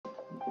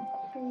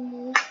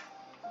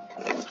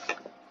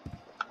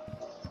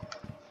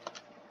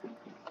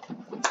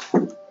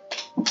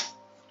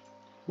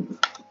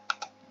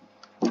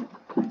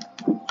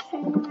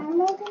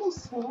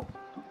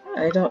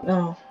don't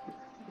know.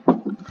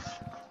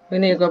 We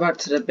need to go back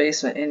to the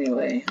basement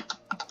anyway.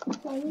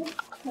 Can you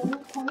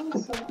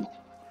sit?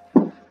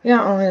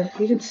 Yeah, Amelia,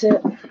 you can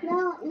sit.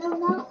 No,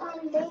 not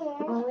on there.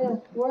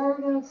 Amelia, where are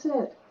we gonna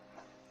sit?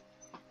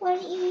 What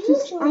do you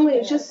usually do?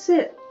 Amelia, just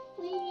sit.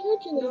 What do you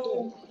usually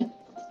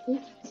do?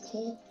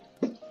 Okay.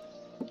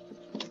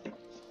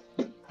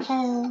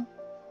 Hello.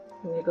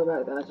 We need to go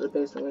back down to the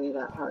basement. We need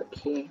that heart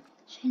key.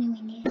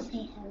 Shiny, we need to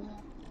say hello.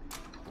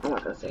 I'm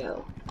not gonna say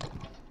hello.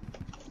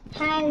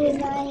 Hi,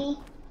 everybody.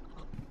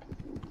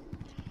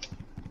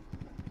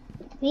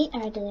 We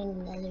are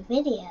doing another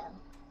video.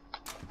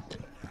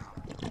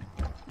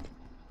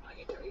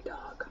 Dirty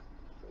dog.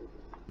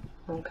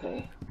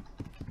 Okay.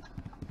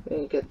 We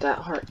need to get that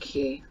heart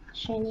key.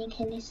 Shiny,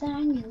 can you sit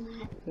on your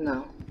lap?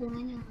 No.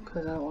 Why not?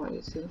 Because I don't want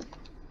you to.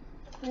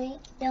 Wait,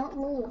 don't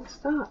move.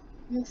 Stop.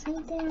 There's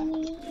something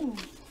on your ear.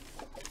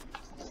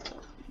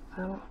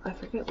 I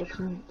forget which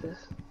room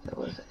it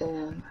was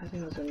in. I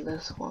think it was in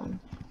this one.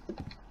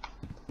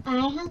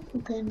 I have a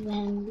good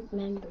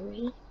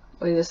memory.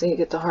 We just need to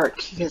get the heart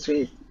key because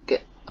we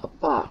get a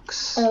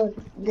box. Oh,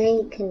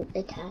 they can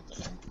attach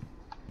it.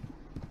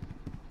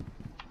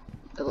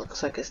 It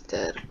looks like it's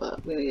dead,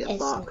 but we need a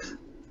box. Not.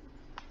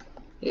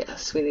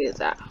 Yes, we needed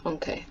that.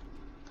 Okay.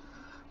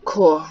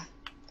 Cool.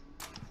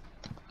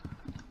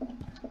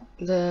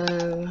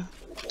 Then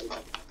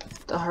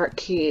the heart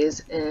key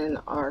is in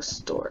our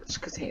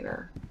storage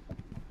container.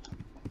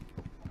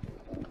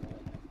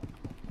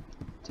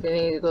 So we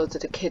need to go to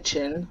the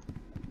kitchen.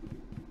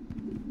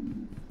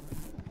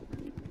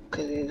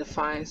 Because we need to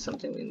find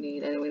something we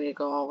need, and we need to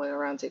go all the way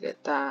around to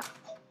get that.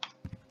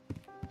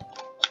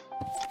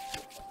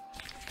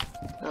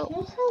 Nope.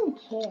 There's some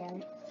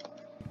chair.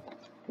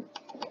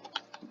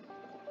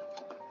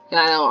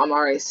 Yeah, I know, I'm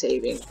already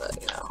saving,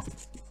 but you know.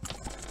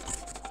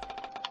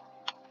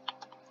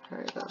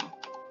 There we go.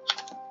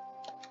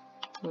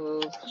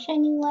 Move.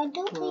 Shiny, why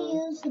don't we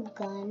use a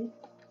gun?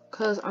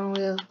 Cause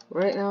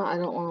right now I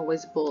don't want to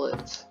waste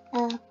bullets.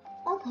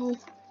 Okay.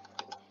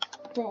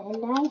 But a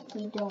knife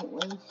we don't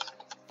waste.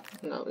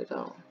 No, we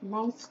don't.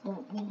 Knives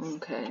don't waste.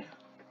 Okay.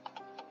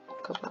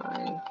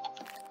 Combine.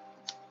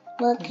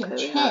 Look Okay, at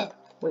chip.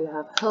 we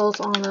have hills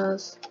on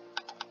us.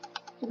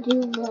 We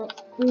got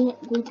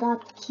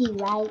the key,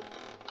 right?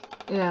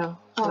 Yeah,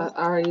 I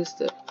already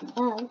used it.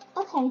 Oh,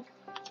 okay.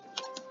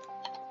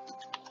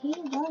 Here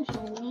you go,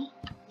 Shiny.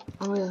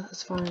 Oh yeah,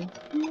 it's fine.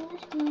 Yeah,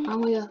 that's fine.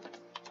 Oh yeah.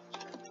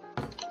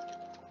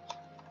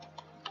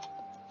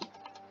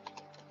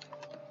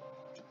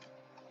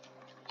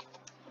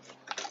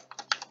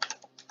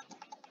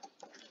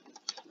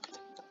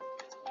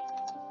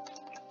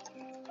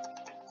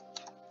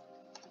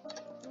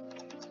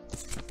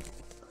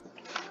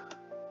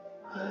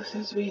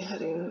 Seems to be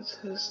heading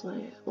to this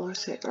lane. Or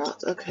St.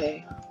 Routes.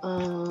 Okay.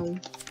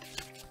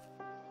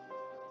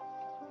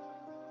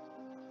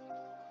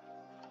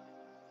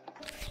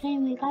 Shiny,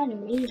 we gotta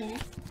read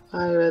it.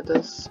 I read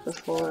this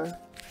before.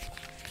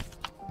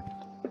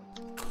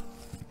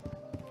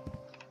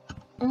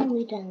 Oh,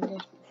 we done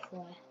this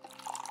before.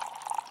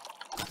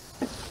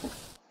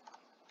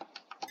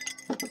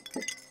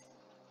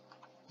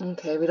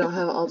 Okay, we don't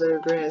have all the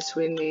ingredients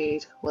we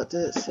need. What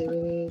did it say we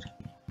need?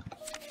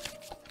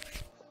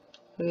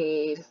 We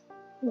need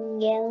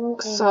Yellow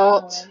and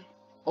salt,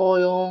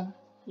 oil,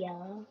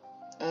 yellow.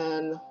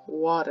 and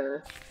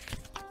water.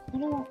 I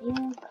don't want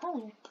yellow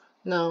color.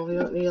 No, we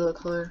don't need yellow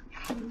color.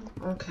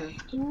 Okay.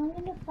 Do you want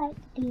me to fight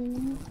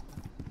demons?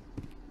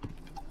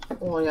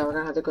 Well, yeah, we're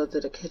gonna have to go to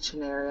the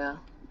kitchen area.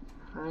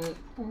 Right?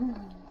 Oh.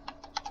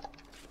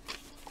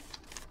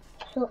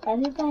 So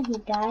everybody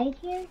died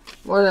here?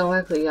 More than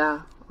likely,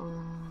 yeah.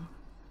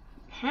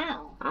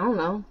 How? I don't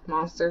know.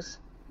 Monsters.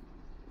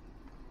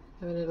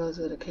 I'm gonna go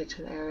to the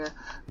kitchen area.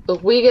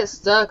 If we get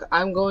stuck,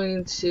 I'm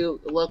going to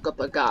look up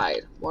a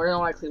guide. More than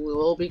likely, we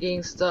will be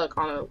getting stuck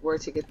on where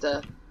to get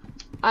the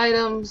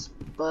items,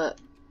 but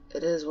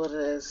it is what it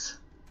is.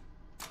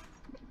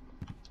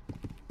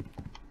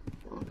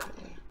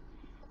 Okay.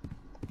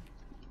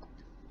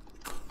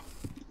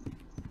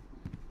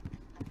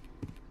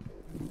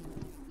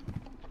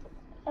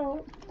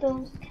 Oh,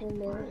 those can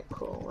move. Alright,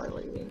 cool. We're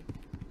leaving.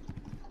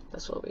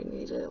 That's what we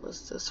needed,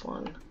 was this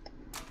one.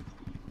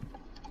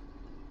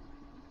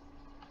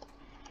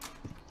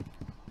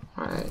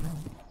 Alright.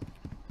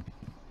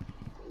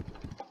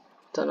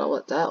 Don't know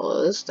what that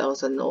was. That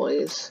was a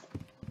noise.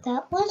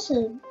 That was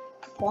a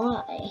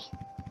fly.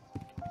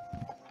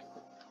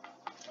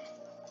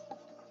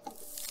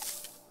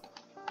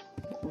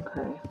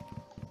 Okay.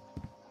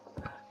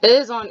 It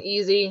is on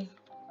easy,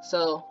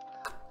 so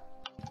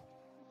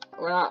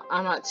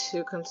I'm not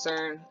too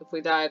concerned. If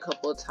we die a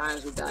couple of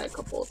times, we die a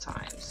couple of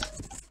times.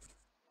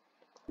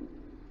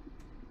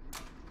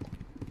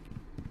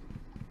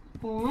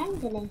 And I'm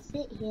gonna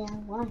sit here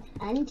and watch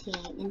Auntie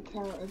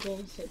until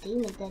there's a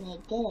demon, then I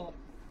get it.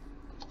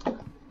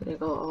 We need to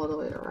go all the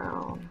way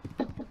around.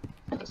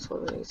 That's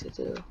what we need to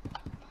do.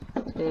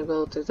 We need to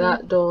go through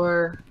that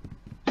door.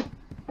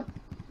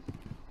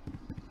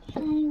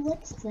 Shiny,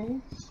 what's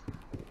this?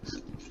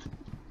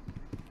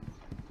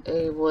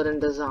 a wooden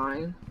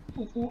design.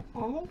 Is it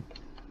egg?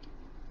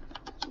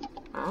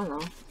 I don't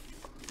know.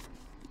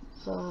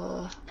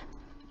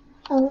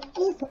 Oh, it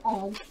is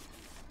egg.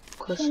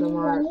 Question Kenny,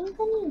 when are mark. you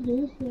gonna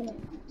use your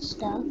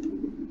stuff?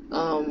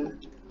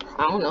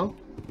 I don't know.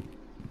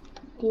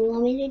 Do you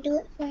want me to do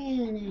it for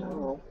you or no?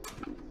 No.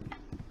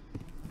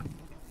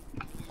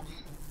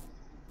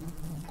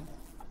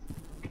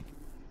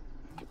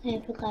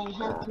 I forgot you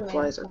have to.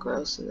 Flies are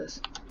gross in this.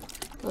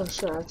 Oh,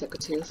 sure, I'll take a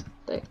tooth.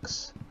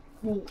 Thanks.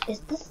 Wait, is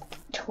this the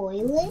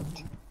toilet?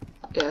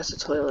 Yeah, it's a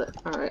toilet.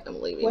 Alright,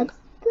 I'm leaving. What's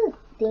the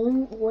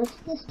thing? What's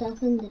the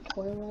stuff in the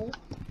toilet?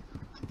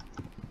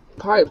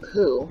 Probably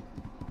poo.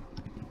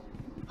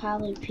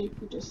 Probably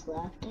people just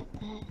laughed at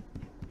that.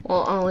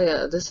 Well, oh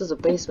yeah, this is a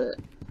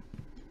basement.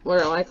 More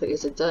than likely,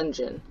 it's a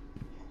dungeon.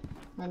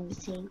 Let me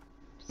see.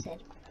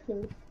 Said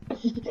poo.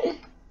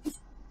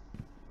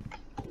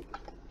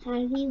 How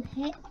do you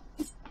hit?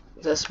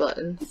 This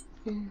button.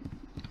 Mm.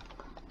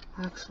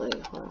 Actually,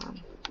 hold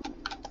on.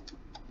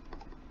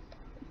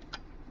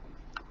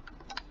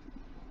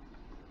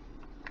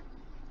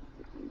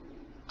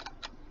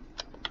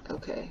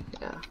 Okay,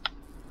 yeah.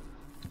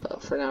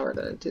 But for now, we're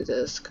gonna do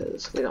this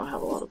because we don't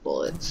have a lot of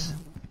bullets.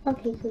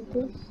 Okay, so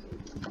this.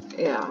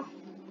 Yeah.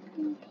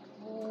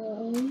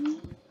 Okay.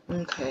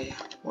 Okay,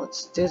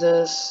 let's do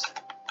this.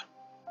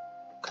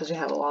 Because we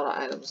have a lot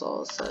of items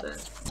all of a sudden.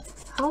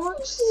 How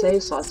much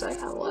save slots do I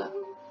have left?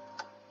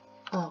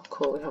 Oh,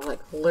 cool. We have like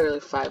literally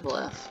 5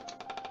 left.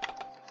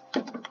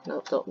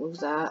 Nope, don't move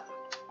that.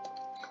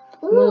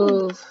 Ooh,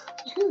 Move.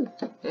 two.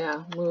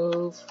 Yeah,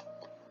 move.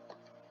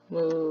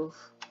 Move.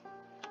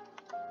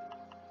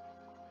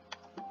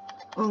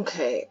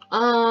 Okay,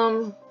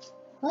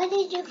 Where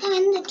did you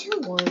find the two?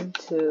 1,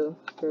 2,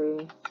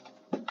 3.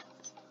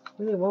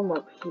 We need one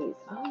more piece.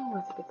 Oh,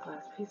 where'd I get the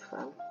last piece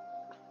from?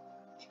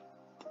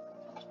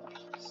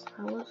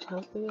 How much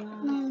health do we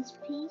have? Nice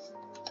piece.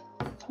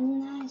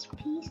 Nice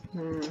piece.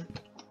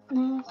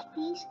 Nice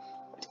piece.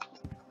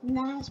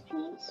 Nice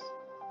piece.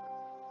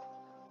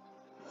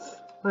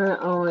 Alright,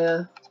 oh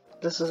yeah.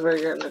 This is where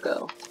you're gonna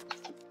go.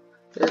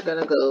 You're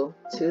gonna go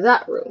to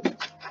that room.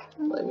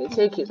 Let me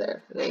take you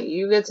there. Then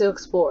you get to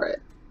explore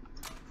it.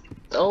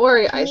 Don't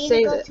worry, I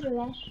saved it. To the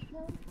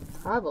restroom?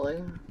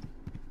 Probably.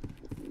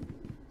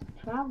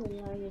 Probably,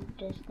 or you're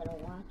just gonna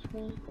watch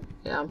me?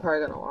 Yeah, I'm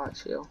probably gonna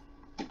watch you.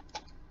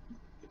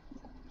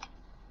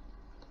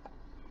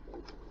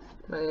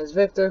 My name is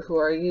Victor. Who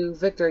are you?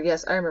 Victor,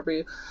 yes, I remember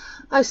you.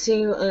 I've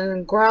seen you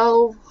in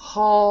Grove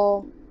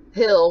Hall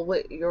Hill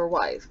with your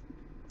wife.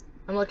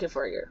 I'm looking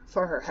for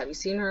her. Have you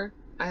seen her?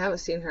 I haven't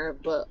seen her,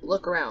 but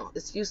look around.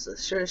 It's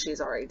useless. Sure, she's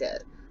already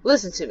dead.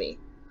 Listen to me.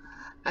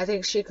 I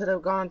think she could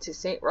have gone to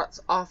St. Rot's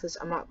office.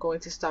 I'm not going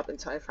to stop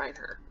until I find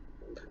her.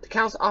 The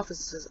Count's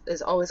office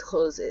is always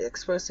closed. It's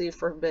expressly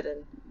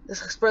forbidden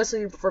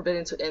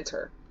to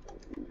enter.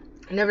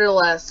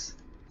 Nevertheless,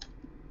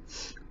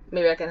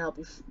 maybe I can help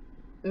you.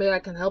 Maybe I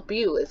can help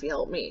you if you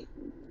help me.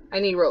 I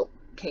need rope.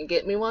 Can you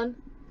get me one?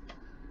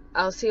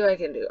 I'll see what I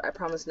can do. I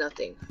promise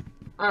nothing.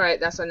 Alright,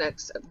 that's our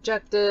next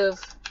objective.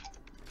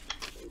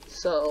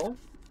 So,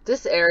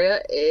 this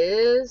area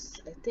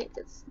is, I think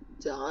it's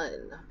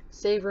done.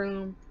 Save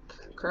room,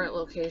 current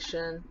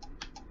location.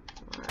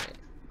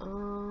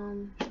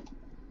 Alright,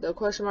 the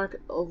question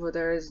mark over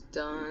there is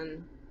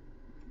done.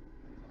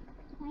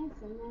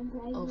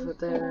 Over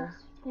there.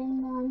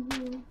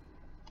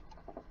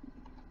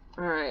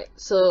 Alright,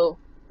 so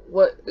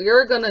what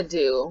you're gonna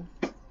do,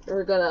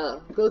 you're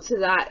gonna go to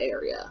that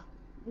area.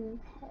 Okay.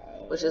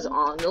 Which is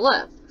on the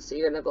left. So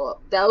you're gonna go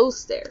up those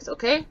stairs,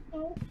 okay?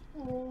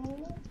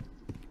 Okay.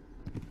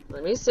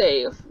 Let me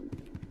save.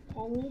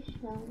 Can you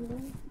show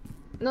me?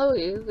 No,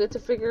 you get to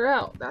figure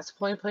out. That's the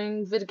point of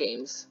playing video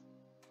games.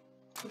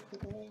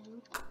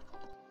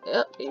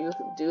 Yep, you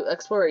do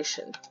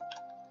exploration.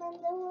 And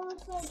then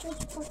what I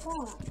just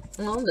forgot?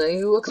 Well, then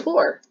you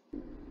explore.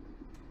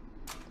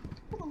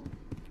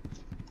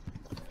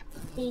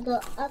 So you go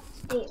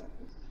upstairs.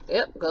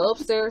 Yep, go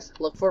upstairs,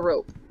 look for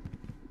rope.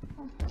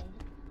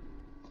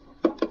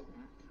 Okay.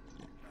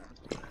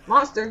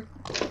 Monster!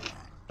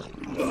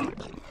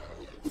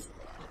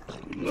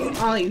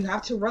 Oh, you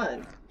have to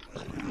run.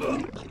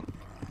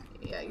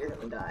 Yeah, you're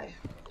gonna die.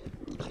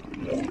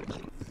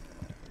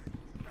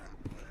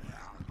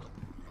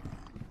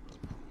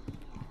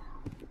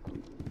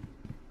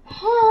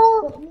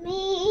 Help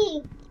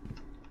me!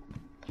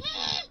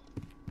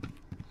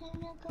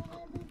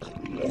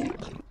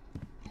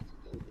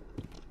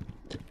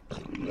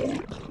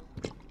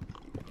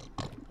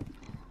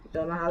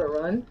 Don't know how to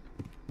run?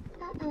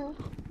 Uh-uh.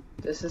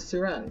 This is to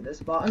run. This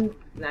button,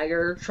 now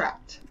you're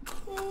trapped.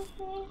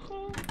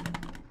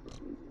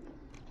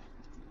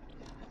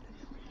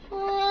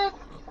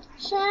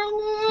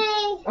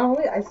 Shiny! Oh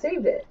wait, I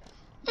saved it.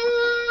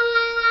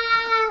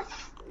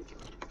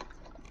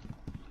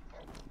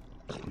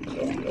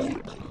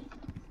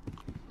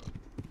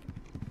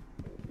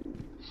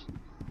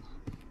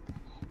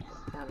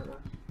 Stamina.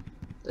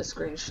 The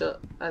screen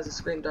as the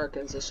screen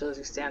darkens, it shows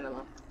you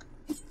stamina.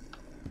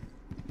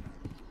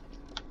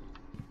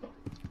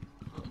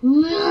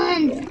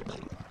 Run!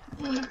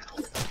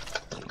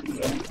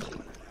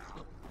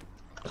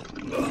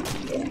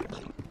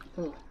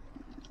 Oh,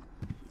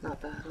 not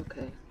bad.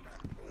 Okay.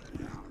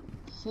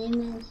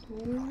 Same as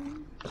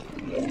him.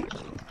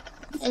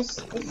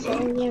 It's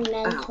showing your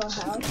mental Ouch.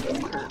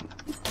 health. Crap.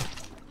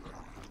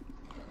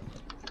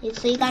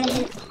 So you gotta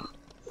hit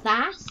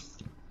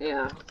fast?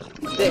 Yeah.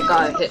 They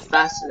gotta hit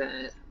faster than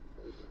it.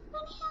 Why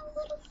do you have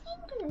little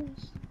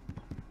fingers?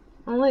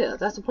 Oh yeah,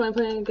 that's the point of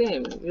playing a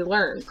game. You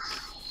learn.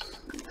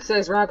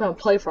 Says we're not gonna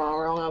play for long.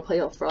 We're only gonna play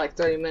for like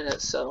 30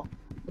 minutes. So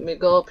let me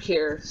go up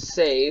here,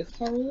 save.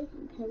 Can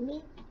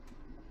we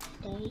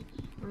stay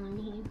on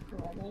here for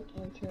like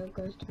until it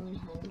goes to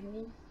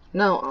 100?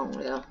 No, oh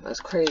yeah, that's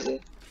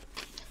crazy.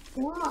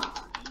 Why?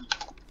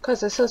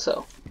 Cause I said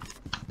so.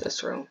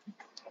 This room.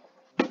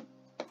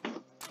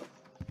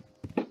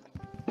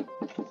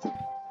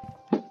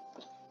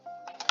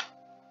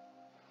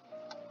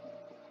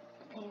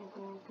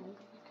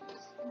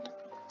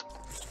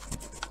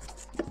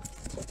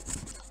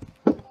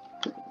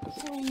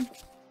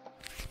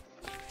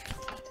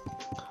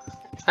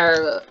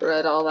 I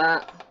read all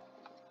that.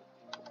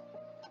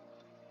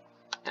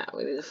 Yeah,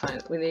 we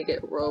need to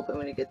get rope and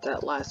we need to get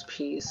that last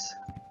piece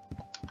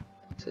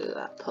to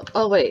that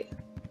oh wait,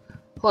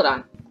 hold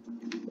on.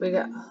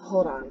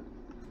 Hold on.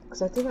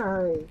 Cause I think I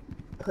already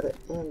put it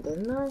in,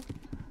 didn't I?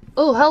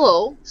 Oh,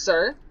 hello,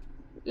 sir.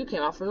 You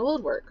came out from the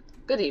woodwork.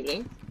 Good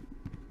evening.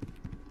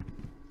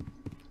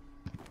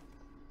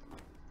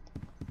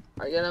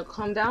 Are you gonna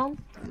come down?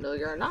 No,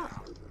 you're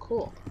not.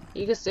 Cool.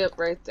 You can stay up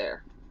right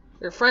there.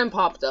 Your friend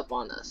popped up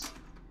on us.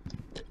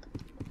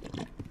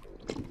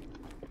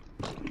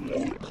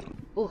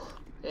 Ooh,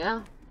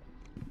 yeah.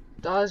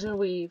 Dodge and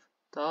weave.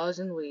 Dodge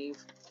and weave.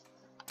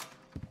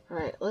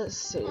 Alright, let's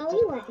see. Oh,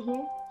 you weren't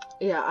here.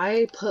 Yeah,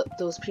 I put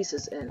those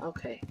pieces in.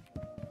 Okay.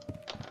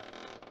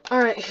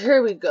 Alright,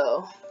 here we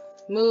go.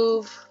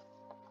 Move.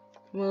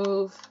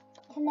 Move.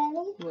 Can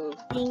Move.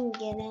 anything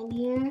get in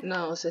here?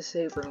 No, it's a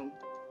save room.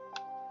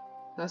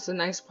 That's the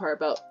nice part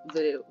about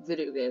video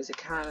games. It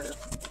kind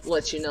of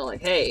lets you know,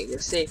 like, hey, you're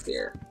safe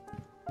here.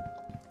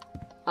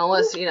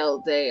 Unless, you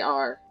know, they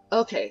are...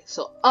 Okay,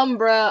 so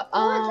Umbra, What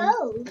are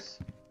those?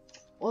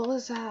 What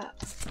was that?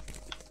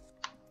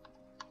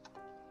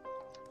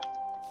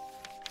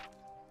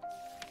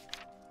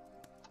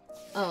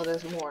 Oh,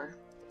 there's more.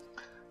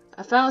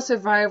 I found a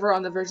survivor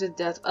on the verge of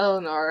death. Oh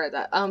no, alright,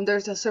 that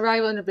there's a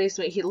survivor in the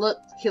basement. He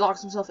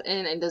locks himself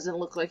in and doesn't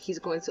look like he's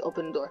going to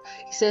open the door.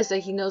 He says that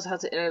he knows how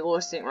to enter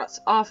Lord St. Rot's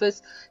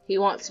office. He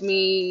wants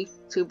me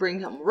to bring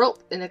him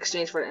rope in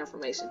exchange for the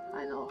information.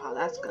 I know how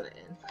that's gonna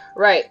end.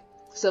 Right.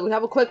 So we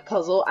have a quick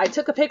puzzle. I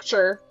took a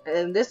picture,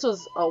 and this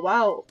was a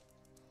while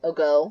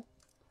ago.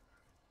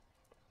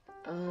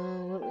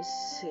 Let me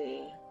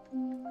see.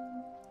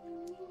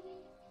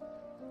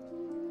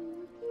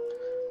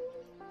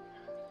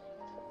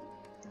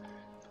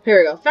 Here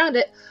we go. Found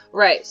it.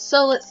 Right.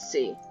 So let's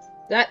see.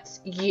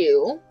 That's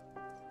you.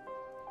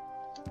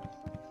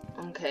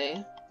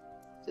 Okay.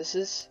 This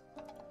is...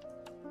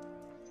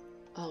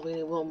 Oh, we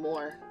need one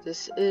more.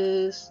 This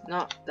is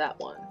not that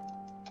one.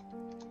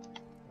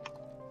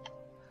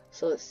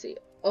 So let's see.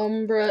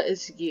 Umbra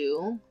is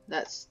you.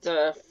 That's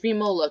the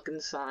female looking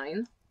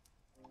sign.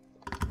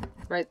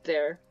 Right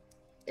there.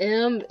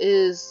 M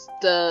is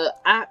the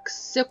axe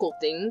sickle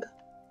thing.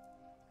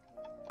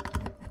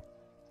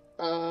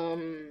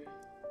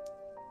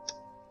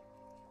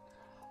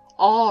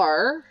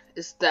 R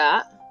is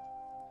that.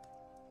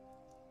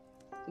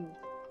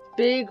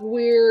 Big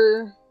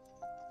weird.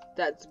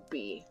 That's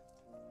B.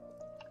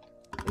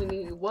 We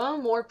need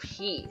one more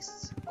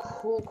piece.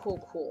 Cool,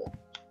 cool, cool.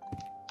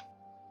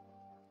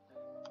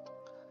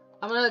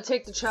 I'm gonna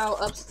take the child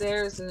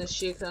upstairs and then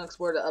she can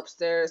explore the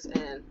upstairs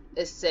and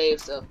it's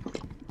safe, so...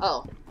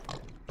 Oh.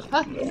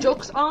 Huh?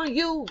 Joke's on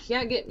you!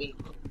 Can't get me.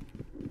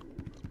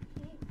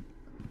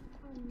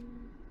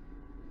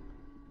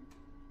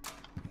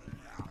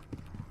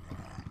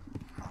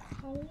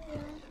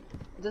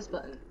 This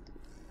button.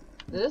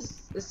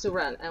 This is to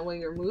run, and when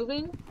you're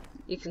moving,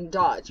 you can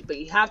dodge, but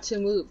you have to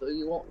move or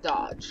you won't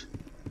dodge.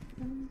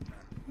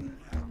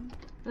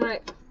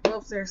 Alright, go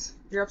upstairs.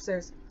 You're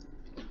upstairs.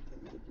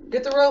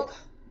 Get the rope.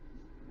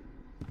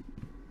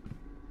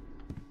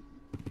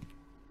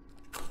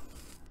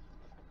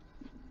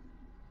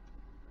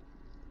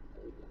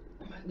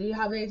 Do you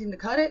have anything to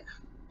cut it?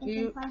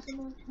 It's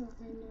impossible to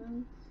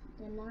unknown.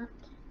 The knot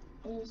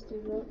is the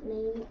rope.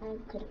 Maybe I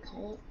could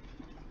cut it.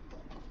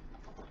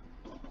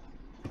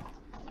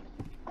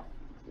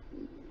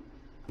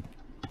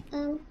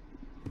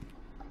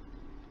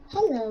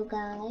 Hello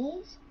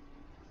guys.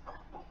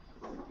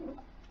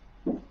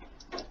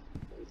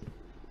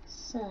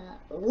 So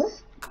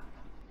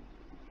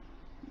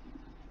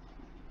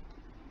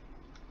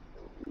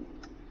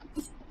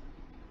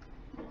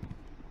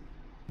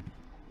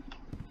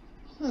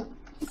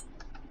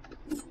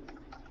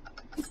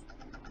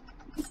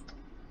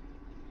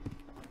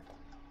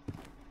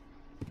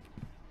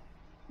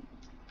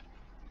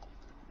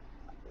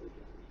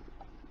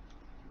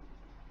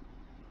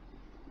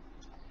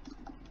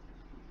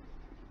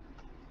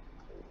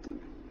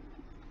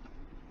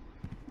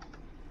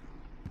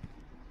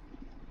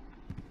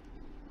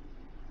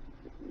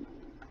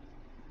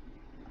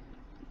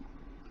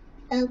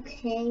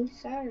Okay,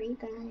 sorry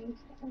guys.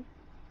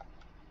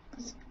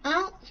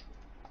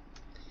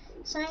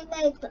 Sorry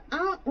guys, but I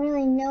don't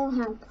really know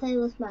how to play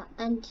with my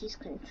auntie's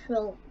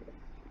controller.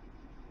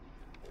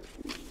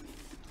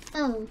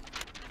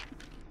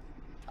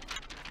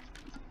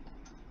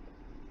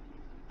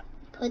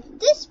 Put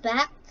this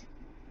back.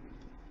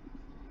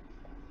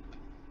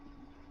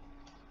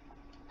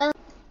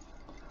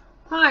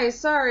 Hi,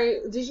 sorry.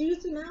 Did you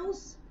use the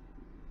mouse?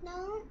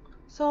 No.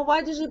 So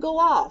why did you go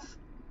off?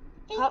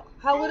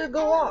 How would it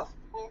go off?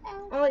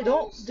 Only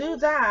don't do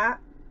that.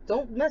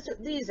 Don't mess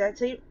with these. I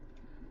tell you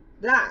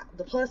that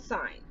the plus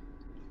sign.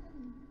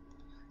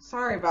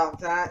 Sorry about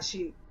that.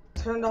 She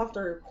turned off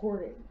the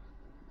recording.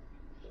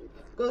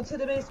 Go to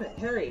the basement.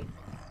 Hurry.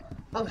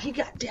 Oh, he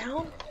got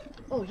down?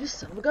 Oh, you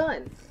son of a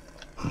gun.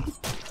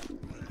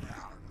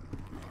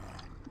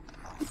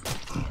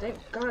 Thank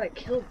God I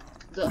killed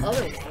the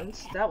other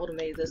ones. That would have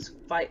made this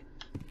fight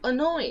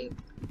annoying.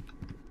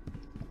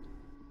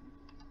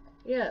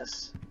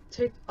 Yes.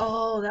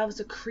 Oh, that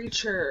was a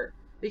creature.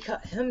 We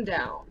cut him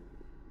down.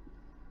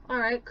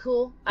 Alright,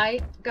 cool. I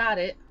got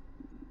it.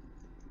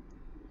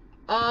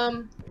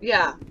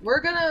 Yeah.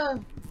 We're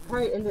gonna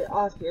probably end it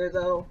off here,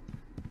 though.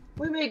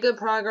 We made good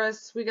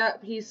progress. We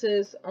got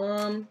pieces.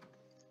 And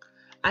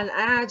I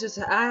have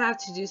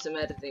to do some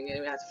editing,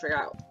 and we have to figure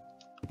out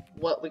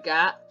what we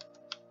got.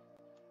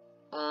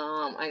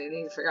 I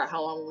need to figure out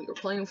how long we were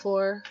playing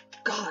for.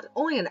 God,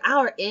 only an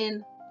hour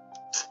in.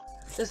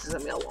 This is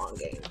gonna be a long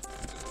game.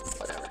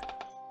 Whatever.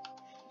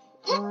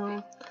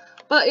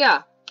 But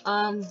yeah,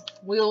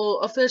 we'll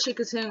officially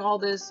continue all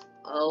this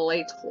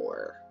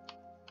later.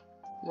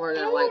 More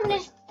than likely.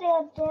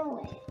 Still do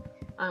it.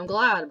 I'm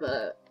glad,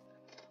 but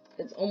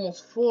it's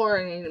almost 4.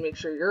 I need to make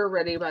sure you're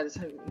ready by the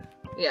time.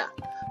 Yeah,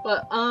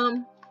 but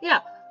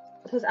yeah,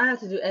 because I have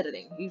to do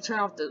editing. You turn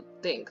off the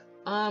thing.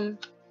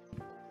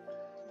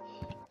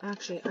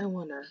 Actually, I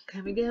wonder,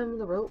 can we give him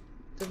the rope?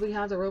 Did we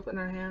have the rope in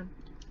our hand?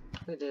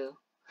 We do.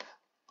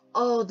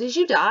 Oh, did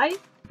you die?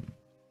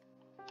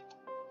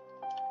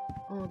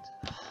 Oh,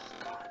 God.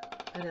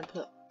 I didn't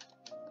put...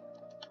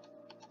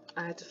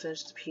 I had to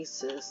finish the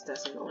pieces.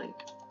 That's annoying.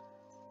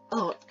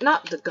 Oh,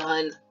 not the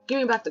gun. Give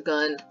me back the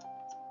gun.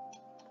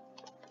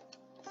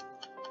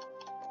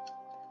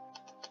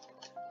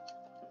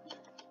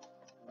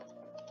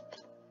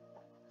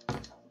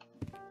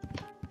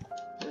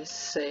 Let me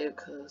save,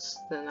 because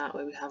then that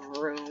way we have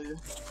room. You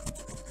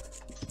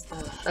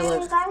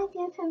gotta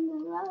give him the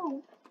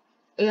rope.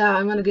 Yeah,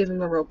 I'm gonna give him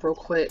the rope real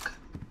quick.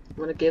 I'm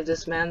gonna give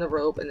this man the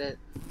rope, and then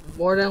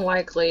more than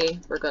likely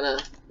we're gonna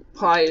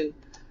probably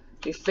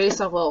be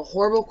faced off a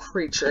horrible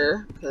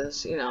creature,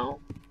 because you know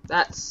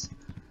that's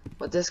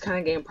what this kind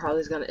of game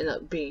probably is gonna end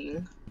up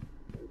being.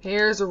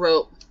 Here's a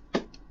rope.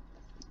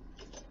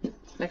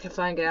 I can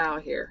finally get out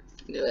of here.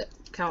 Do it.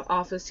 Count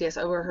office. Yes,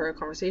 I overheard a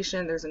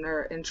conversation. There's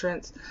another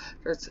entrance.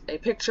 There's a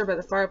picture by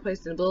the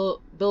fireplace in the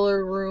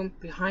billiard room.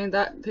 Behind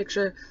that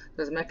picture,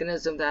 there's a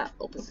mechanism that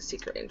opens the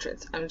secret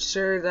entrance. I'm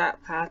sure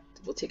that path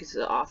will take you to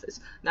the office.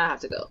 Now I have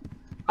to go.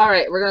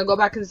 Alright, we're gonna go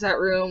back into that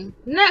room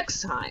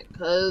next time,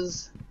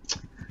 because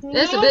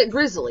it's a bit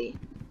grisly.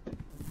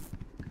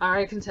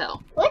 I can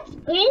tell. What's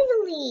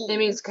grisly? It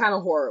means kind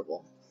of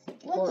horrible.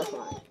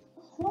 Horrifying.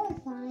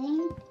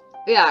 Horrifying?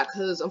 Yeah,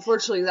 because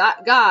unfortunately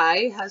that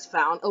guy has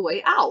found a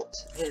way out.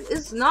 And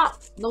it's not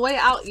the way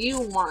out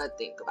you want to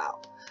think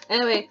about.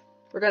 Anyway,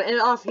 we're going to end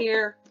it off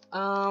here.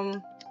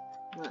 Yeah,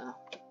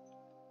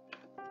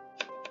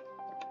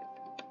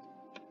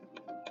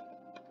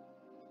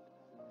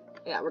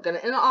 we're going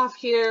to end it off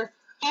here.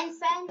 And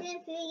friends,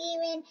 if you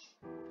even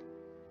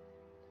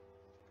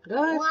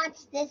Go ahead.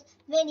 watch this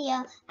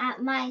video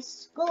at my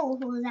school,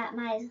 who's at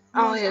my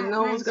Oh yeah,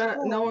 no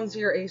one's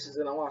your aces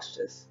gonna watch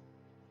this.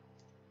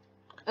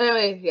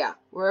 Anyway, yeah,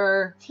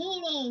 we're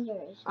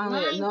teenagers.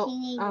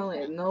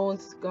 No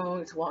one's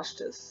going to watch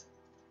this.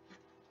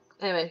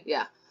 Anyway,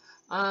 yeah.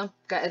 Got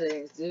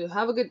editing to do.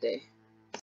 Have a good day.